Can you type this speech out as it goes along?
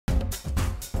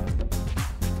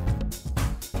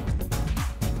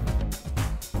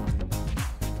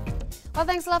Well,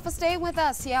 thanks a lot for staying with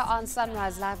us here on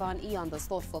Sunrise Live on E on this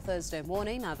thoughtful Thursday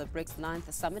morning. Now, the BRICS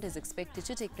 9th Summit is expected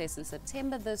to take place in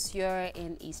September this year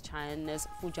in East China's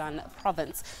Fujian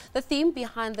province. The theme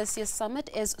behind this year's summit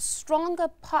is Stronger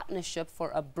Partnership for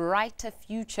a Brighter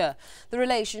Future. The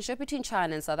relationship between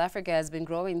China and South Africa has been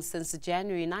growing since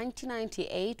January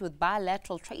 1998 with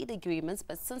bilateral trade agreements,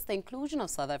 but since the inclusion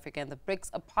of South Africa in the BRICS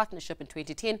partnership in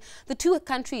 2010, the two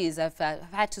countries have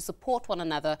had to support one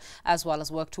another as well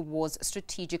as work towards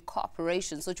strategic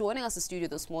cooperation. So joining us in the studio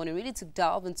this morning really to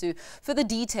delve into further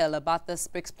detail about this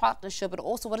BRICS partnership, but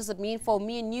also what does it mean for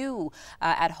me and you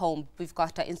at home. We've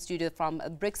got in studio from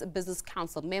BRICS Business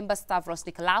Council member Stavros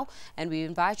Nicolaou, and we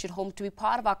invite you at home to be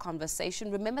part of our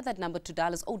conversation. Remember that number to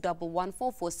dial is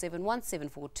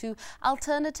 01144711742,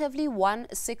 alternatively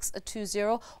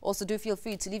 1620. Also do feel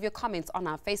free to leave your comments on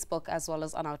our Facebook as well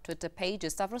as on our Twitter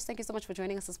pages. Stavros, thank you so much for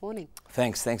joining us this morning.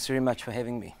 Thanks very much for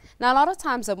having me. Now, a lot of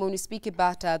times when we speak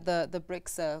about the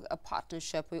BRICS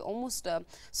partnership, we almost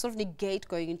sort of negate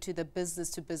going into the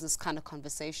business-to-business kind of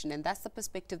conversation, and that's the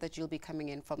perspective that you'll be coming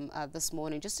in from this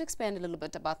morning. Just to expand a little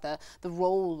bit about the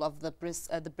role of the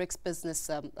BRICS Business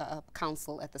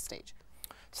Council at this stage.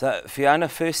 So, Fiona,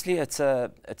 firstly, it's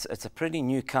a pretty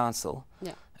new council.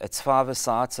 Yeah. It's 5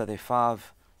 aside, so there are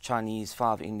 5 Chinese,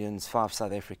 5 Indians, 5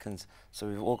 South Africans. So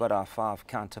we've all got our 5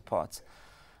 counterparts.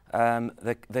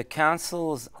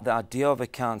 The idea of a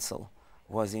council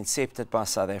was incepted by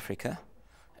South Africa,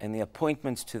 and the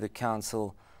appointments to the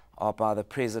council are by the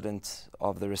president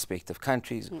of the respective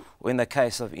countries, or in the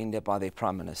case of India, by their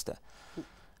prime minister.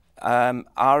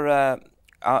 Our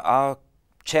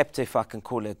chapter, if I can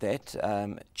call it that,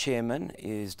 chairman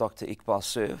is Dr. Iqbal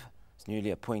Serve, is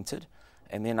newly appointed,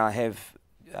 and then I have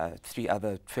 3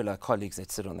 other fellow colleagues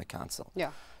that sit on the council.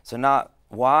 Yeah. So now,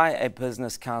 why a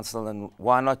business council, and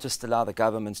why not just allow the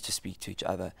governments to speak to each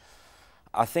other?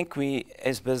 I think we,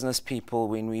 as business people,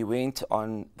 when we went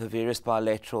on the various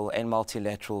bilateral and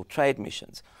multilateral trade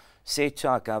missions, said to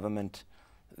our government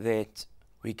that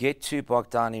we get too bogged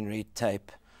down in red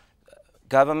tape.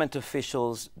 Government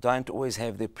officials don't always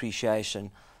have the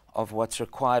appreciation of what's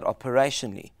required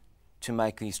operationally to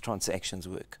make these transactions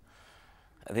work.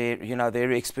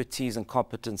 Their expertise and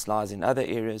competence lies in other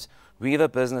areas. We're the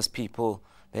business people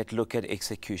that look at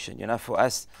execution. For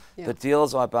us, the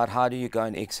deals are about how do you go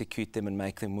and execute them and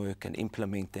make them work and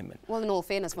implement them. Well, in all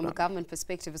fairness, from a government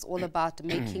perspective, it's all about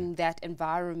making that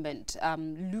environment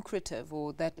lucrative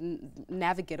or that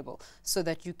navigatable, so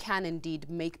that you can indeed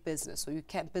make business, or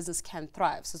business can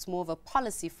thrive. So it's more of a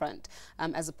policy front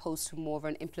as opposed to more of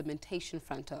an implementation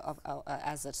front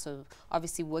as it. So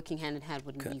obviously, working hand in hand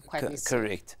wouldn't be quite necessary.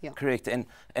 Correct. Yeah. Correct. And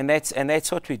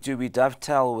that's what we do. We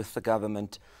dovetail with the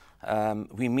government.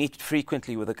 We meet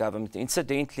frequently with the government.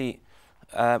 Incidentally,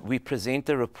 we present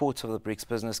the reports of the BRICS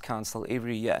Business Council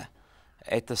every year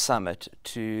at the summit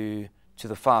to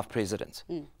the 5 presidents,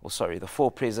 the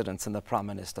 4 presidents and the Prime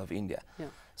Minister of India. Yeah.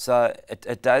 So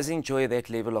it does enjoy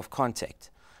that level of contact,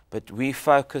 but we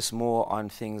focus more on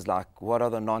things like what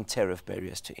are the non-tariff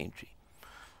barriers to entry?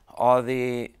 Are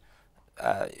there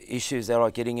issues that are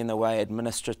getting in the way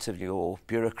administratively or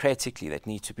bureaucratically that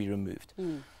need to be removed?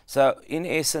 So, in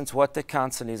essence, what the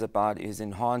council is about is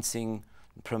enhancing,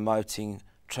 promoting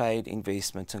trade,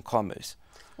 investment and commerce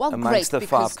amongst the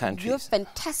 5 countries. You're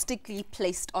fantastically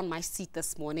placed on my seat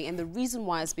this morning, and the reason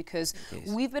why is because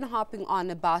we've been harping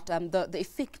on about the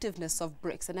effectiveness of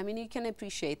BRICS, and I mean, you can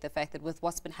appreciate the fact that with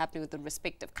what's been happening with the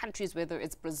respective countries, whether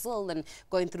it's Brazil and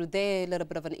going through their little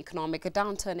bit of an economic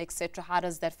downturn, etc., how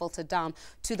does that filter down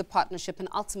to the partnership and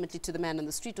ultimately to the man on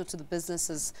the street or to the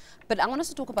businesses? But I want us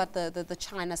to talk about the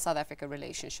China-South Africa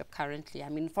relationship currently. I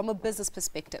mean, from a business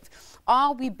perspective,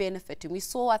 are we benefiting? We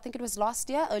saw, I think it was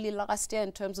early last year,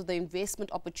 in terms of the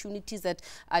investment opportunities that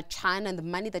China and the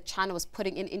money that China was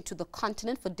putting into the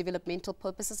continent for developmental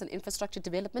purposes and infrastructure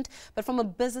development. But from a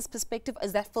business perspective,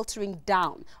 is that filtering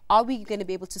down? Are we going to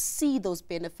be able to see those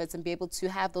benefits and be able to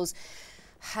have those,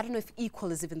 I don't know if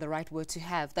equal is even the right word to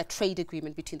have, that trade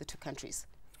agreement between the 2 countries?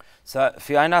 So,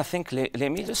 Fiona, I think let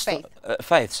me just...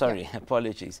 Faith, sorry,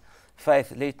 apologies.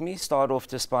 Faith, let me start off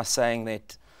just by saying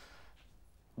that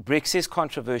BRICS is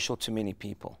controversial to many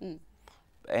people.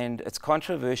 And it's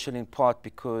controversial in part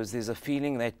because there's a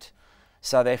feeling that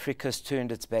South Africa's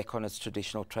turned its back on its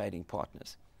traditional trading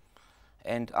partners.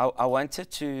 And I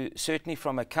wanted to, certainly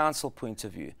from a council point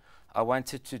of view, I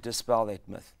wanted to dispel that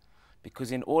myth.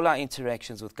 Because in all our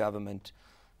interactions with government,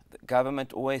 the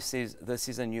government always says this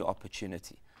is a new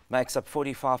opportunity. Makes up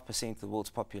 45% of the world's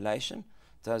population,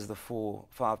 does the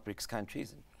 5 BRICS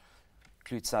countries,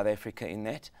 include South Africa in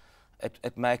that.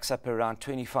 It makes up around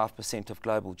 25% of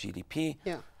global GDP.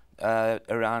 Yeah.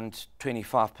 around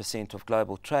 25% of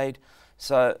global trade.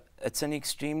 So it's an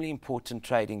extremely important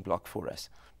trading bloc for us.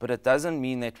 But it doesn't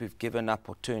mean that we've given up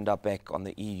or turned our back on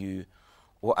the EU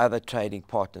or other trading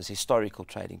partners, historical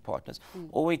trading partners.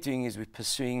 All we're doing is we're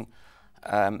pursuing,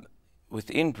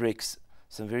 within BRICS,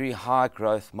 some very high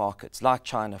growth markets, like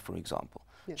China, for example.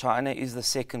 Yeah. China is the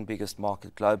second biggest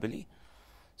market globally.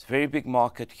 It's a very big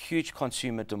market, huge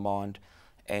consumer demand,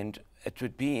 and it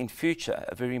would be in future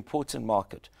a very important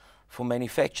market for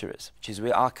manufacturers, which is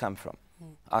where I come from.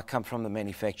 I come from the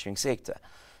manufacturing sector.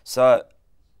 So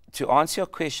to answer your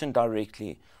question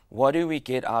directly, what do we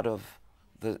get out of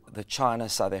the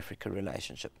China-South Africa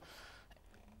relationship?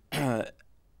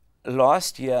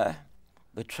 Last year,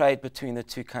 the trade between the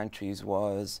two countries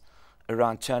was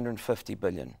around 250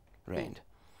 billion rand.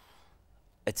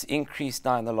 It's increased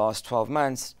now in the last 12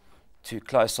 months to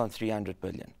close on 300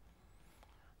 billion.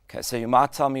 Okay, so you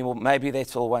might tell me, well, maybe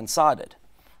that's all one-sided.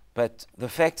 But the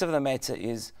fact of the matter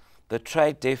is the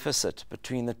trade deficit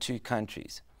between the two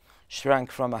countries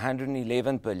shrunk from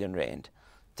 111 billion rand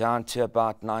down to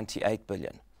about 98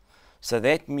 billion. So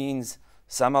that means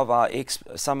some of our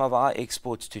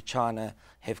exports to China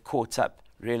have caught up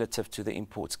relative to the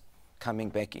imports coming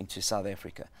back into South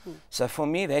Africa. So for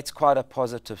me, that's quite a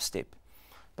positive step.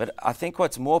 But I think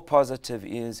what's more positive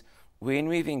is when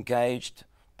we've engaged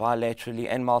bilaterally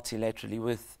and multilaterally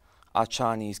with our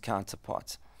Chinese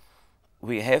counterparts,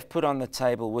 we have put on the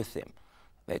table with them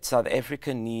that South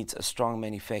Africa needs a strong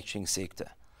manufacturing sector.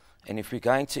 And if we're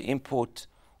going to import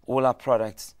all our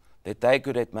products that they're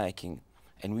good at making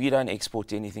and we don't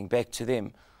export anything back to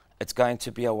them, it's going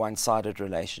to be a one-sided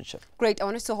relationship. Great. I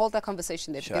want us to hold that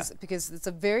conversation there, because it's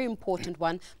a very important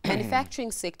one.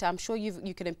 Manufacturing sector, I'm sure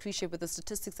you can appreciate with the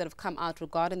statistics that have come out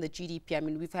regarding the GDP. I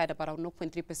mean, we've had about a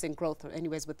 0.3% growth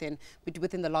anyways within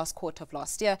the last quarter of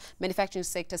last year. Manufacturing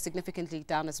sector significantly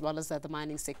down, as well as the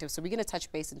mining sector. So we're going to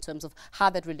touch base in terms of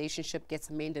how that relationship gets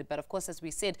amended. But of course, as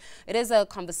we said, it is a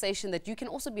conversation that you can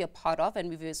also be a part of, and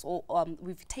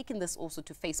we've taken this also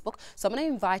to Facebook. So I'm going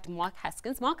to invite Mark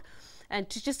Haskins. Mark, and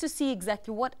just to see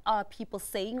exactly what are people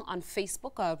saying on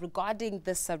Facebook regarding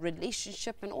this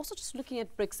relationship, and also just looking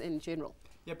at BRICS in general.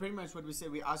 Yeah, pretty much what we say.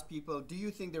 We ask people, do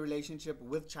you think the relationship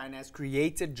with China has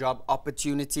created job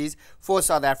opportunities for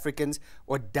South Africans,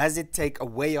 or does it take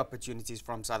away opportunities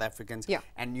from South Africans? Yeah.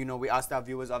 And, you know, we asked our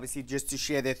viewers, obviously, just to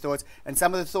share their thoughts. And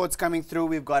some of the thoughts coming through,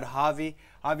 we've got Harvey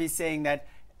saying that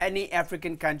any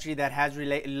African country that has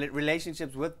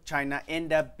relationships with China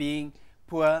end up being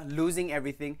poor, losing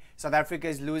everything. South Africa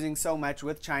is losing so much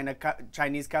with China.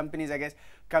 Chinese companies, I guess,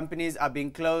 companies are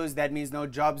being closed. That means no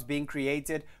jobs being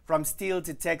created. From steel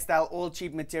to textile, all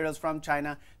cheap materials from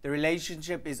China. The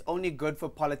relationship is only good for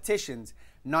politicians,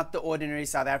 not the ordinary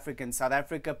South Africans. South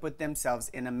Africa put themselves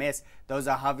in a mess. Those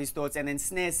are Harvey's thoughts. And then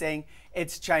Snare saying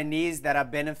it's Chinese that are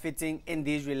benefiting in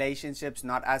these relationships,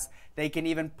 not us. They can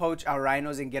even poach our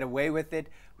rhinos and get away with it,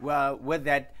 with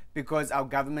that, because our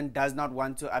government does not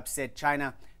want to upset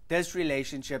China. This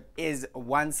relationship is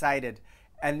one-sided.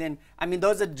 And then, I mean,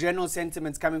 those are general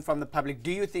sentiments coming from the public.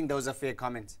 Do you think those are fair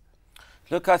comments?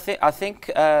 Look, I think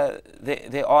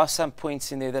there are some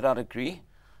points in there that I'd agree,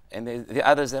 and the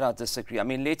others that I disagree. I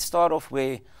mean, let's start off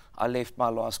where I left my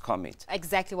last comment.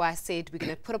 Exactly why I said we're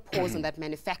going to put a pause on that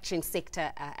manufacturing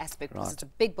sector aspect, because it's a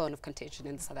big bone of contention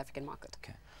in the South African market.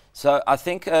 Okay. So I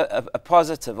think a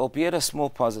positive, albeit a small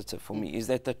positive for me, is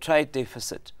that the trade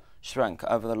deficit shrunk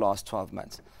over the last 12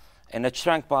 months. And it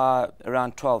shrunk by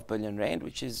around 12 billion rand,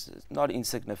 which is not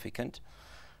insignificant.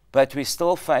 But we're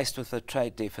still faced with a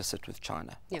trade deficit with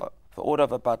China, for the order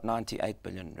of about 98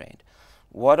 billion rand.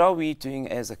 What are we doing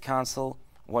as a council?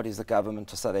 What is the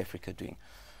government of South Africa doing?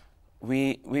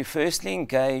 We firstly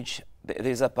engage,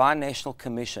 there's a binational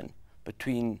commission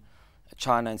between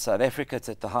China and South Africa. It's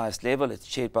at the highest level. It's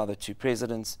chaired by the two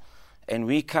presidents. And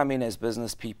we come in as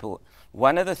business people.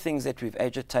 One of the things that we've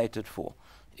agitated for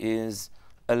is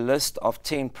a list of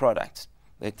 10 products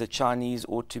that the Chinese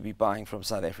ought to be buying from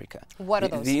South Africa. What are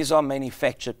those? These are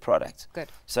manufactured products. Good.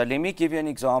 So let me give you an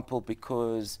example,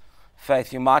 because,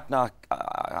 Faith, you might know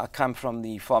I come from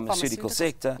the pharmaceutical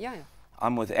sector. Yeah.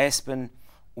 I'm with Aspen.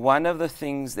 One of the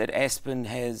things that Aspen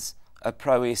has a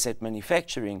prowess at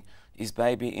manufacturing is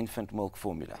baby infant milk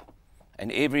formula.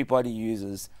 And everybody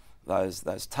uses those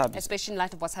tubs. Especially in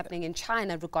light of what's happening in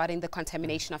China regarding the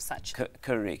contamination of such.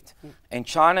 Correct. And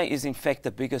China is in fact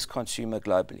the biggest consumer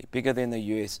globally, bigger than the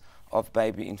US, of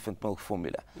baby infant milk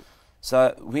formula.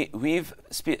 So we've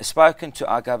spoken to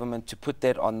our government to put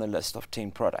that on the list of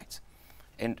 10 products.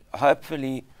 And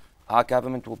hopefully our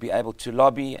government will be able to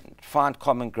lobby and find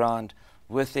common ground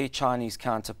with their Chinese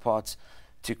counterparts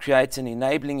to create an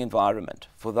enabling environment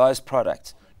for those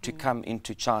products to come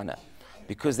into China,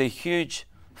 because there are huge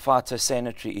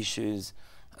phytosanitary issues,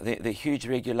 there are huge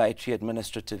regulatory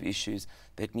administrative issues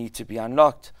that need to be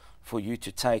unlocked for you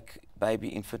to take baby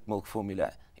infant milk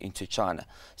formula into China.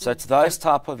 So it's those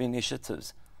type of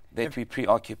initiatives that we're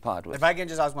preoccupied with. If I can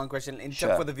just ask one question,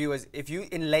 for the viewers, if you,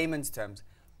 in layman's terms,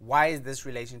 why is this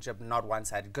relationship not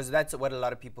one-sided? Because that's what a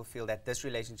lot of people feel, that this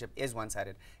relationship is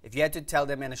one-sided. If you had to tell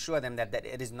them and assure them that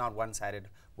it is not one-sided,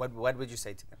 what would you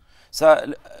say to them?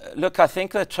 So, look, I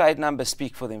think the trade numbers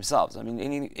speak for themselves. I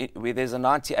mean, where there's a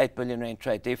 98 billion rand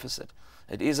trade deficit,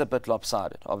 it is a bit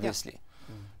lopsided, obviously.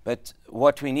 Yeah. But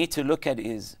what we need to look at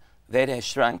is that has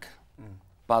shrunk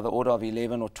by the order of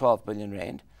 11 or 12 billion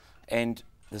rand. And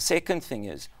the second thing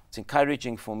is, what's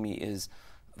encouraging for me is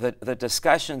that the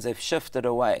discussions have shifted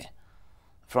away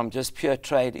from just pure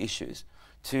trade issues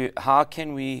to how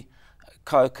can we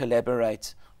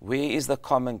co-collaborate, where is the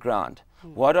common ground,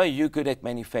 what are you good at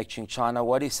manufacturing, China,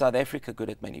 what is South Africa good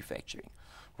at manufacturing,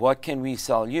 what can we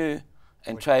sell you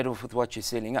and trade off with what you're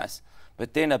selling us.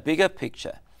 But then a bigger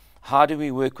picture, how do we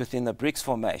work within the BRICS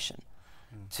formation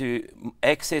to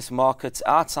access markets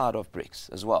outside of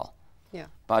BRICS as well,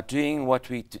 by doing what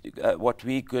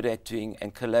we're good at doing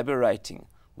and collaborating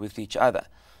with each other.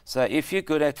 So if you're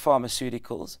good at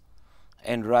pharmaceuticals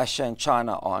and Russia and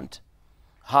China aren't,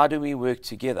 how do we work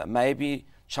together? Maybe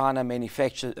China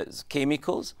manufactures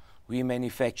chemicals, we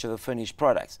manufacture the finished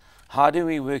products. How do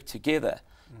we work together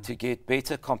to get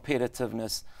better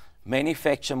competitiveness,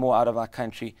 manufacture more out of our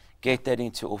country, get that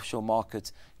into offshore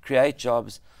markets, create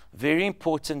jobs? Very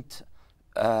important,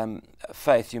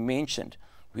 Faith, you mentioned,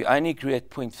 we only grew at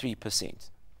 0.3%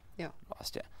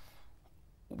 last year.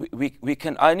 We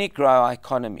can only grow our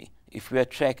economy if we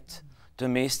attract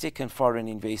domestic and foreign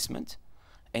investment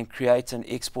and create an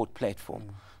export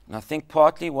platform. And I think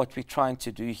partly what we're trying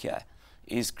to do here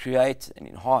is create and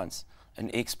enhance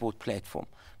an export platform,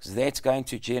 because that's going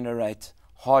to generate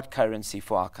hard currency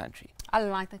for our country. I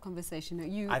like that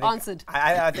conversation. You answered.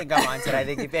 I think I've answered. I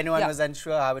think if anyone was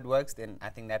unsure how it works, then I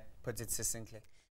think that puts it succinctly.